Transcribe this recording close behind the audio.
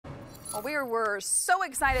Well, we were so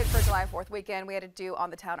excited for July 4th weekend. We had to do On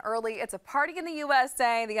the Town early. It's a party in the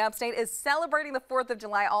USA. The upstate is celebrating the 4th of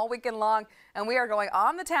July all weekend long, and we are going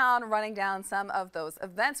on the town, running down some of those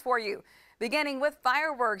events for you. Beginning with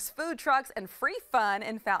fireworks, food trucks, and free fun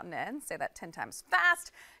in Fountain Inn. Say that 10 times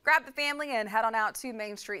fast. Grab the family and head on out to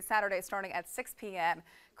Main Street Saturday starting at 6 p.m.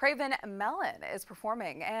 Craven Mellon is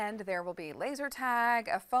performing, and there will be laser tag,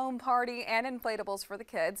 a foam party, and inflatables for the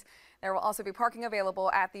kids. There will also be parking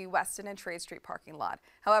available at the Weston and Trade Street parking lot.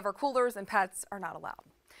 However, coolers and pets are not allowed.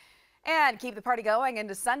 And keep the party going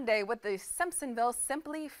into Sunday with the Simpsonville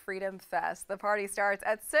Simply Freedom Fest. The party starts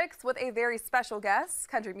at 6 with a very special guest,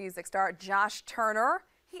 country music star Josh Turner.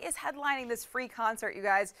 He is headlining this free concert, you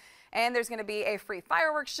guys. And there's going to be a free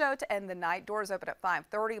fireworks show to end the night. Doors open at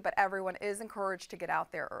 5:30, but everyone is encouraged to get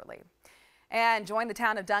out there early. And join the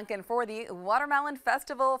town of Duncan for the Watermelon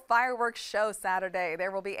Festival Fireworks Show Saturday. There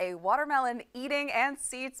will be a watermelon eating and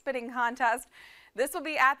seed spitting contest. This will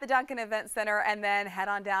be at the Duncan Event Center, and then head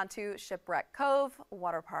on down to Shipwreck Cove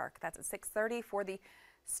Water Park. That's at 6:30 for the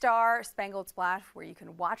Star Spangled Splash, where you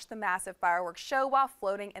can watch the massive fireworks show while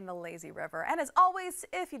floating in the lazy river. And as always,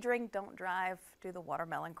 if you drink, don't drive, do the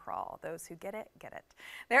watermelon crawl. Those who get it, get it.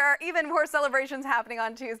 There are even more celebrations happening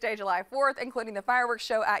on Tuesday, July 4th, including the fireworks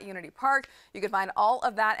show at Unity Park. You can find all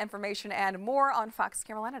of that information and more on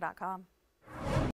foxcarolina.com.